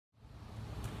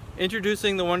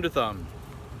Introducing the Wonder Thumb,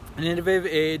 an innovative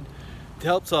aid to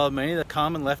help solve many of the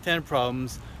common left-hand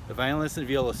problems that violinists and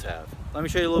violists have. Let me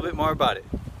show you a little bit more about it.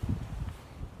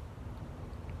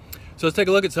 So let's take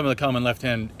a look at some of the common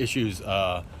left-hand issues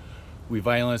we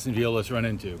violinists and violists run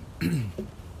into.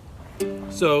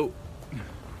 So,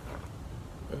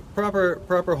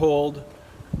 proper hold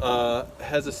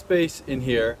has a space in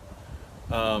here,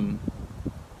 but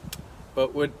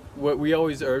what we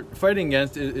always are fighting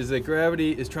against is that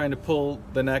gravity is trying to pull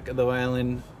the neck of the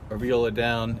violin or viola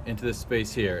down into this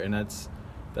space here, and that's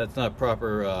not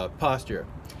proper posture.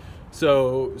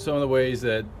 So some of the ways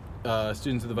that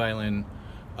students of the violin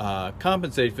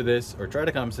compensate for this, or try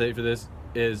to compensate for this,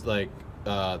 is like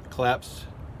collapsed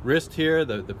wrist here,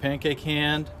 the pancake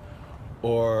hand,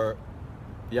 or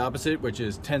the opposite, which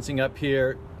is tensing up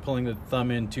here, pulling the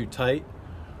thumb in too tight,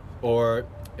 or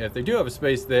if they do have a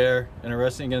space there and are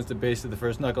resting against the base of the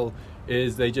first knuckle,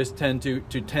 is they just tend to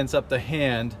tense up the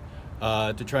hand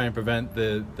to try and prevent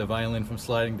the violin from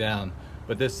sliding down.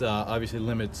 But this obviously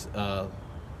limits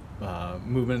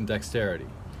movement and dexterity.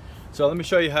 So let me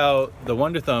show you how the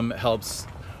Wonder Thumb helps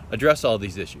address all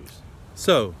these issues.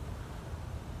 So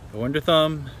the Wonder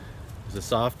Thumb is a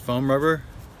soft foam rubber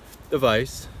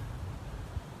device.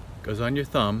 Goes on your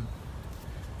thumb,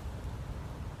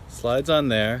 slides on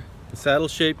there. The saddle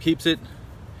shape keeps it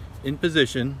in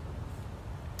position,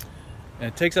 and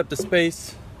it takes up the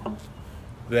space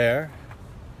there.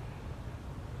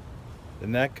 The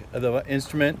neck of the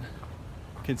instrument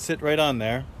can sit right on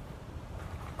there,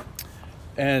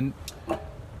 and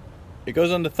it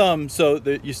goes on the thumb so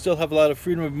that you still have a lot of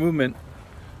freedom of movement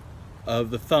of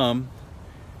the thumb,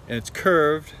 and it's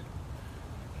curved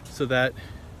so that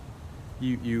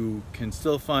you can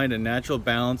still find a natural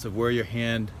balance of where your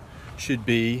hand should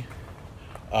be.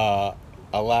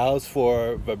 Allows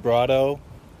for vibrato,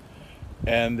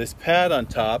 and this pad on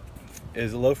top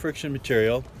is a low friction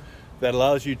material that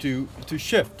allows you to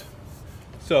shift.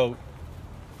 So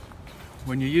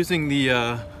when you're using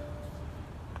the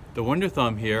Wonder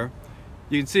Thumb here,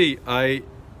 you can see well,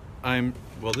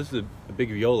 this is a big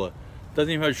viola,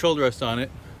 doesn't even have a shoulder rest on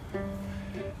it,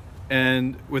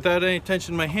 and without any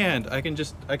tension in my hand, I can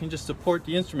just support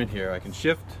the instrument here. I can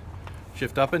shift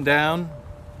up and down,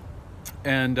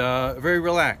 and very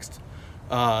relaxed.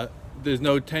 There's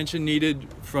no tension needed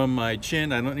from my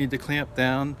chin. I don't need to clamp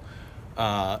down.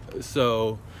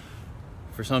 So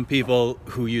for some people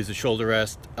who use a shoulder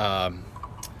rest,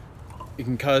 it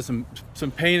can cause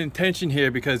some pain and tension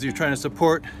here because you're trying to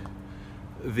support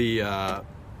the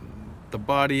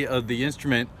body of the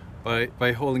instrument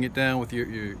by holding it down with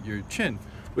your chin.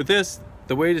 With this,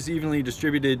 the weight is evenly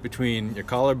distributed between your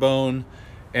collarbone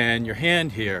and your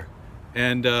hand here,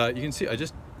 and you can see I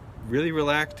just really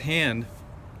relaxed hand.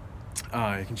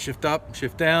 You can shift up,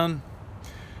 shift down,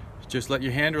 just let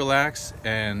your hand relax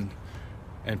and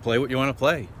play what you want to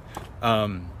play.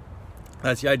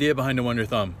 That's the idea behind the Wonder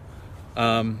Thumb.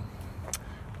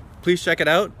 Please check it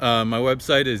out. My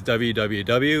website is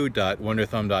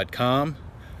www.wonderthumb.com.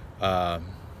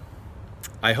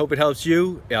 I hope it helps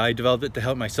you. I developed it to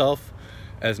help myself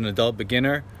as an adult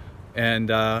beginner,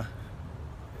 and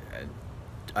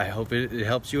I hope it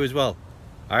helps you as well.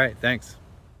 All right, thanks.